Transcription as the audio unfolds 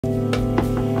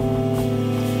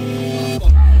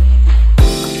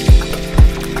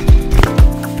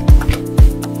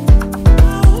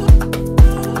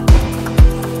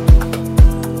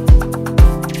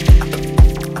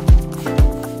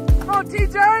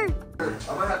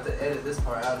I might have to edit this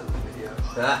part out of the video.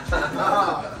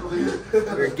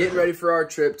 We're getting ready for our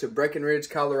trip to Breckenridge,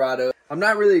 Colorado. I'm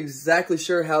not really exactly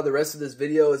sure how the rest of this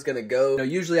video is gonna go. You know,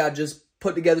 usually I just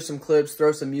put together some clips,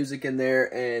 throw some music in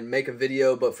there, and make a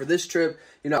video. But for this trip,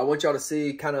 you know, I want y'all to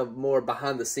see kind of more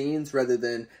behind the scenes rather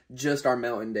than just our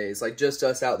mountain days, like just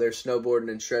us out there snowboarding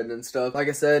and shredding and stuff. Like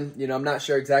I said, you know, I'm not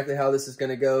sure exactly how this is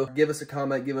gonna go. Give us a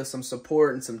comment, give us some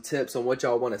support and some tips on what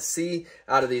y'all wanna see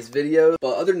out of these videos.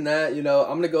 But other than that, you know,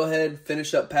 I'm gonna go ahead,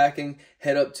 finish up packing,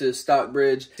 head up to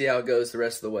Stockbridge, see how it goes the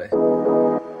rest of the way.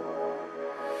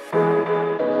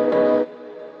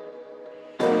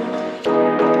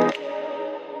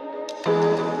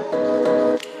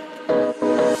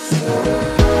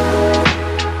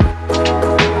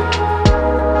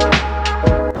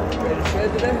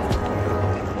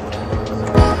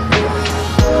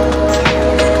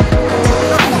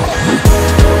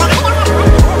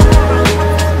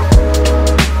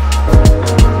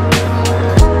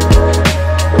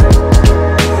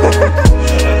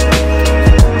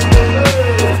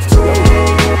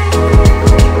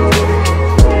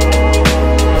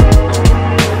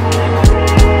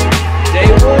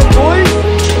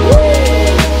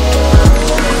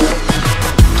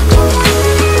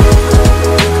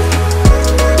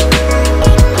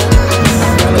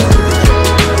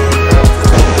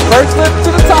 First lift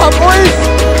to the top, boys!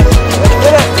 Let's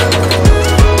get it!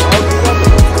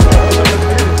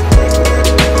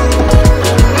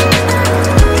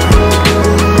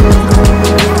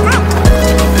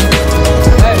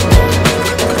 Hey.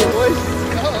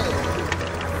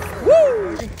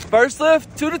 Woo! First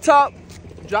lift to the top,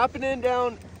 dropping in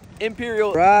down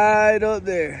Imperial, right up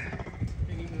there.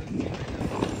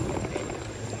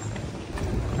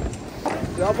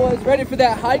 Y'all boys ready for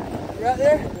that hike right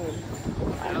there?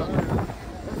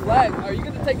 Flag, are you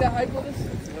gonna take that hike with us?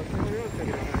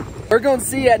 We're gonna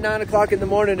see at 9 o'clock in the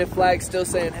morning if Flag's still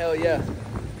saying hell yeah.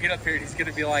 Get up here and he's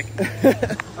gonna be like,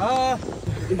 I'll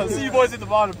see you boys at the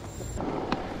bottom.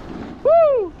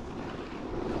 Woo!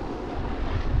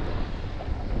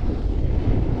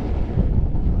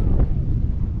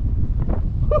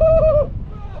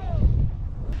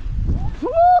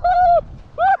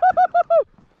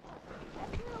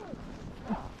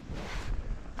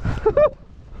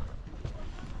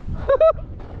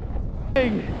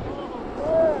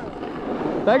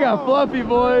 That got fluffy,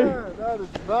 boy. Man, that is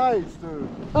nice, dude.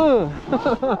 Oh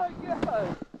my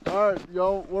God. All right,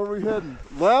 y'all, where are we heading?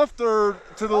 Left or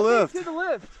to the left? To the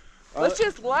left. Let's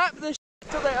just lap this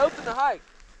until they open the hike.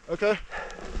 Okay.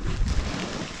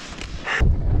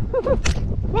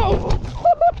 Whoa.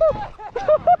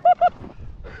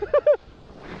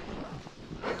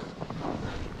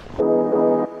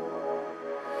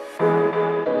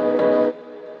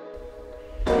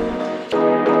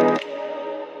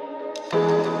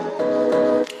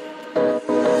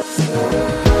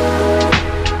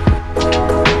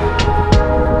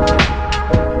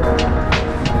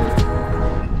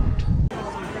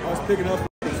 Picking up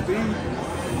the speed.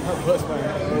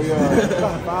 Oh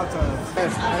yeah, 5 times.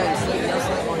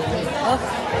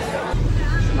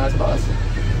 Nice bus.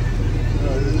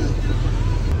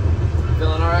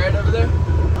 Feeling all right over there?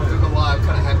 I'm not gonna lie, I'm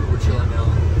kind of happy we're chilling now.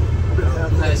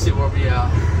 Let's see where we are.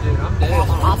 Dude, I'm dead.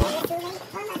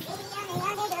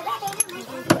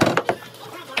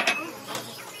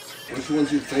 Which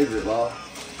one's your favorite, Law?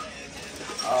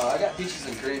 I got peaches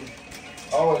and cream.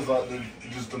 I always like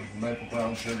just the maple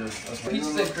brown sugar. That's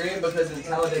Peaches and cream because in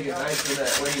Talladega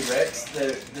Nights when he wrecks,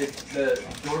 the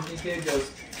dorky kid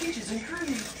goes, peaches and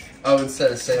cream. Oh,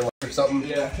 instead of sandwich or something?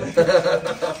 Yeah. He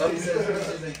says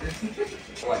peaches and cream.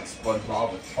 Like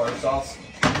SpongeBob with tartar sauce.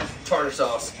 Tartar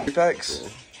sauce. packs.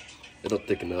 It'll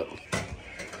thicken up.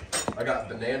 I got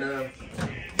banana,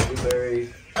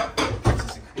 blueberry,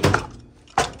 peaches and cream.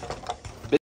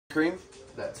 Big cream?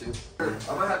 That too.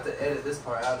 I might have to edit this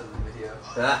part out of the video.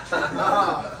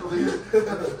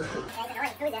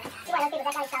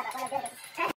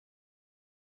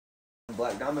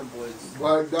 Black Diamond Boys.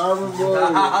 Black Diamond Boys.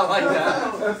 I like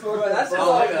that. That's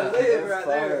all I got. That's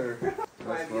fire.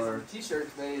 Might get some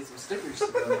t-shirts made, some stickers.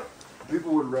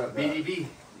 People would rap that. BDB.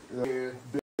 Yeah.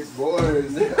 Big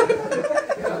boys.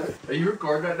 Are you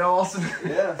recording that now, Austin?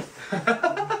 Yeah.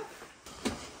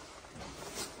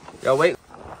 Yo, wait.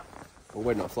 We're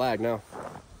waiting on Flag now.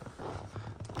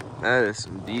 That is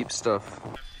some deep stuff. I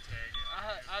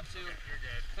have 2. You're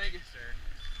good. Thank you, sir.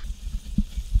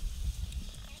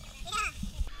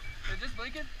 Is this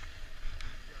blinking?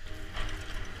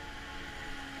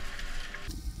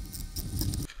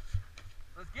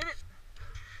 Let's get it.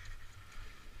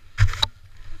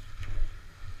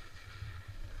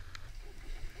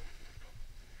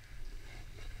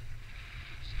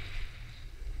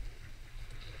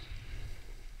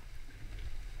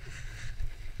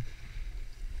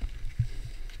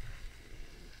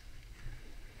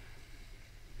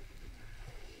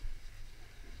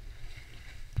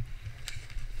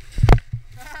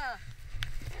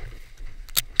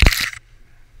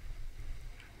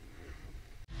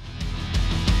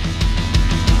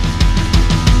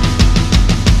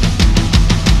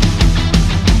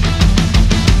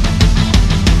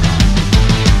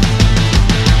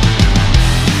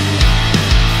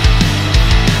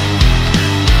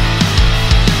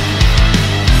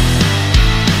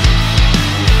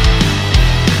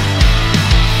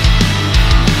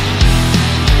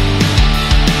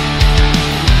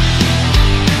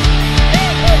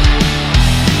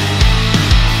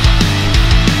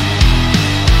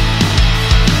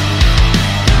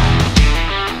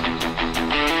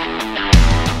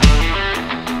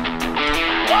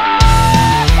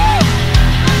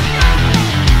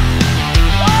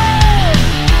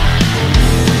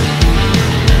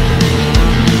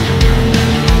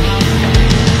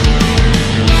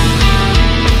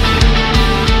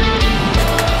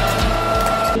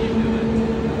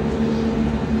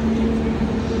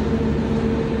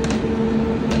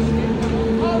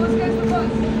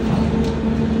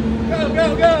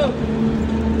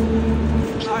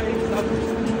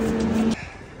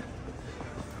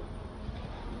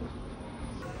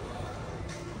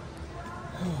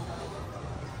 A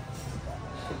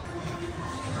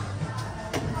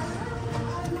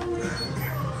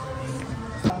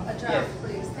drop,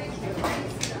 please. Thank you.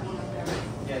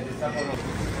 Yeah, just have one.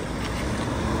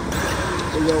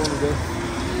 Where y'all want to go?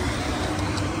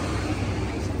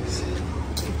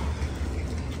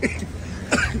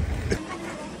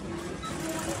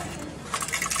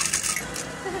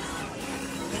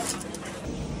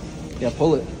 Yeah,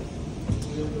 pull it.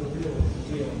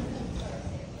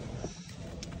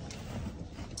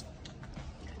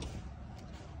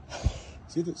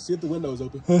 See if the window's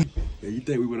open. Yeah, you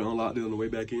think we would have unlocked it on the way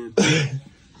back in?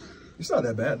 It's not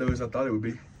that bad though as I thought it would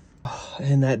be.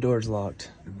 And that door's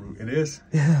locked. It is?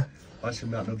 Yeah. I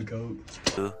should not know the code.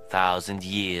 2,000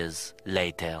 years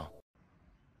later.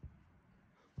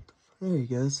 There he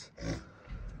goes.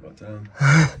 About time.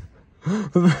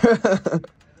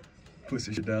 Push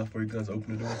this shit down before he comes to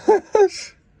open the door.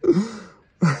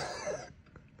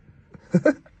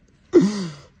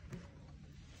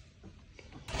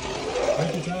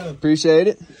 Appreciate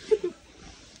it.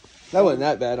 That wasn't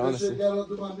that bad, honestly. That shit got up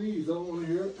to my knees. I don't want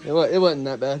to hear it. It wasn't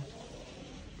that bad.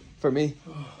 For me.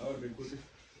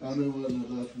 I knew it wasn't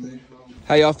that bad for me.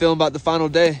 How y'all feeling about the final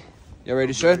day? Y'all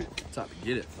ready to shred? Time to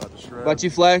get it. About to shred. About you,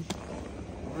 Flag?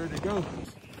 Ready to go.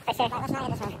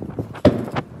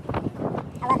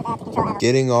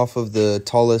 Getting off of the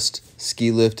tallest ski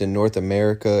lift in North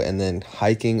America and then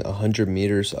hiking 100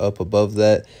 meters up above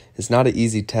that is not an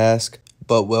easy task,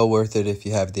 but well worth it if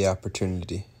you have the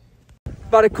opportunity.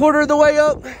 About a quarter of the way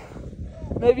up,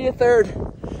 maybe a third.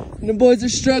 And the boys are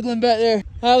struggling back there.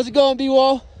 How's it going,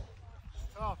 B-Wall?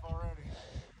 Tough already.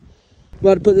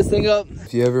 About to put this thing up.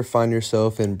 If you ever find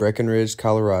yourself in Breckenridge,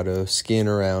 Colorado, skiing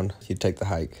around, you take the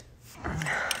hike.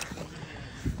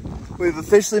 We've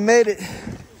officially made it.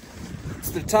 It's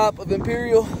the top of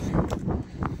Imperial.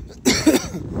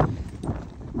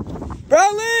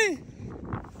 Bradley!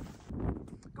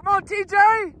 Come on,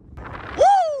 TJ!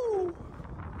 Woo!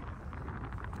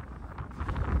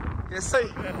 Yes, sir.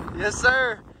 Yes,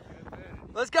 sir.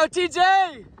 Let's go,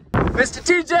 TJ! Mr.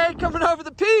 TJ coming over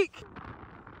the peak!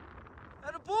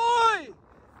 Atta boy!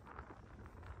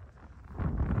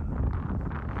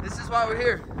 This is why we're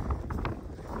here.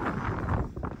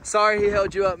 Sorry he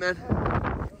held you up, man.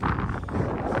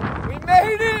 We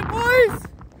made it, boys!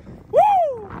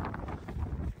 Woo!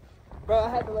 Bro, I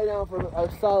had to lay down for a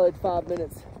solid 5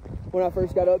 minutes when I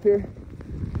first got up here.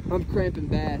 I'm cramping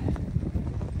bad.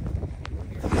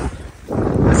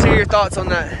 Let's hear your thoughts on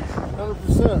that.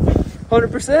 100%.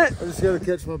 100%? I just gotta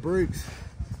catch my brakes.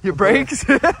 Your brakes?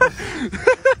 My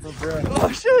breath.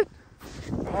 Oh, shit.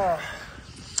 Oh.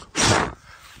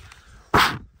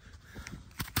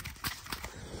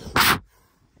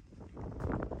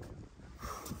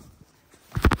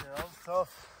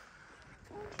 Tough.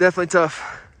 Definitely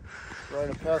tough. Rite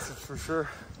of passage for sure.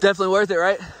 Definitely worth it,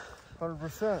 right?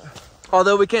 100%.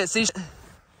 Although we can't see At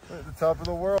the top of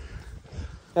the world.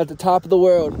 at the top of the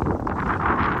world. And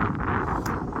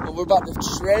we're about to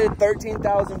shred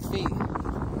 13,000 feet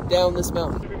down this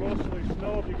mountain. It's mostly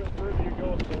snow. If you go further, you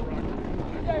go, it's all rock.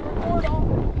 Okay, record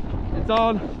on. It's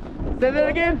on. Say that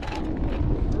again. The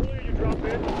earlier you drop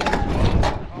in, the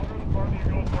farther you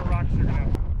go, the more rocks you're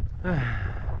gonna have.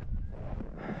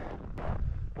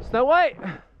 Snow White.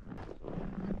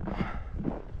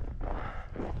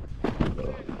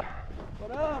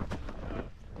 What up?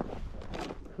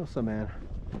 What's up, man?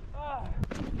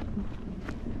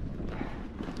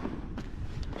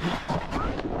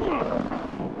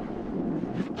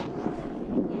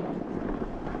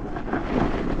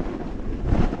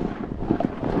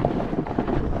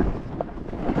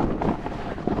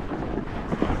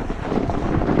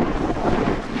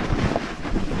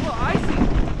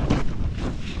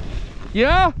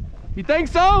 Yeah? You think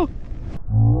so?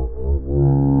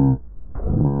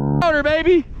 Powder,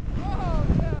 baby.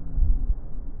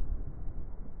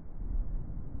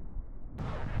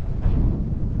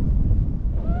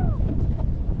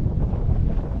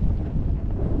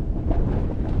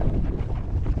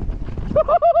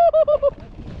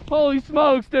 Holy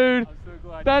smokes, dude. I'm so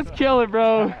glad. That's killing,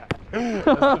 bro. That's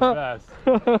the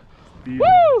best.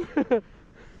 Woo!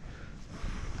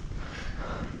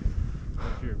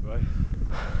 Here, bud.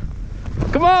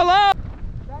 Come on, love.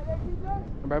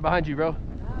 I'm right behind you, bro.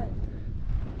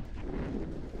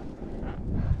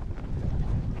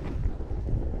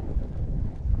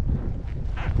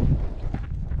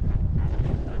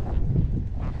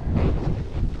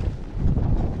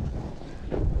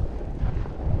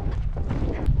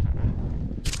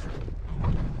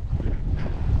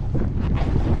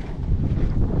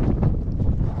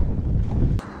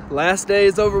 Last day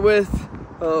is over with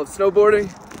of snowboarding.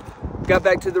 got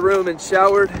back to the room and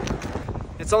showered.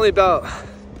 It's only about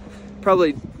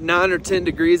probably 9 or 10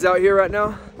 degrees out here right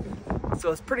now.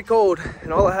 So it's pretty cold,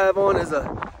 and all I have on is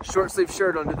a short sleeve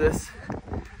shirt under this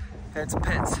and some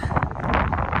pants.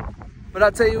 But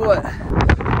I tell you what,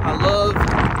 I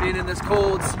love being in this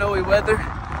cold, snowy weather.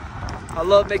 I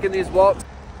love making these walks,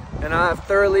 and I've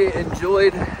thoroughly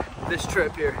enjoyed this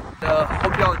trip here.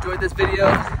 Hope y'all enjoyed this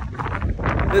video.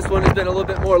 This one has been a little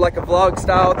bit more like a vlog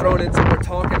style, throwing in some more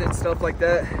talking and stuff like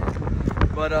that.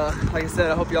 But like I said,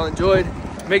 I hope y'all enjoyed.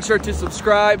 Make sure to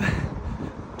subscribe,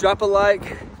 drop a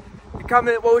like, and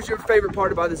comment what was your favorite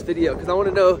part about this video, because I want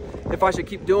to know if I should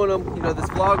keep doing them, you know, this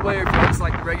vlog way, or if you just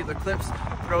like the regular clips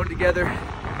thrown together.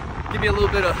 Give me a little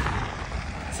bit of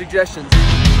suggestions.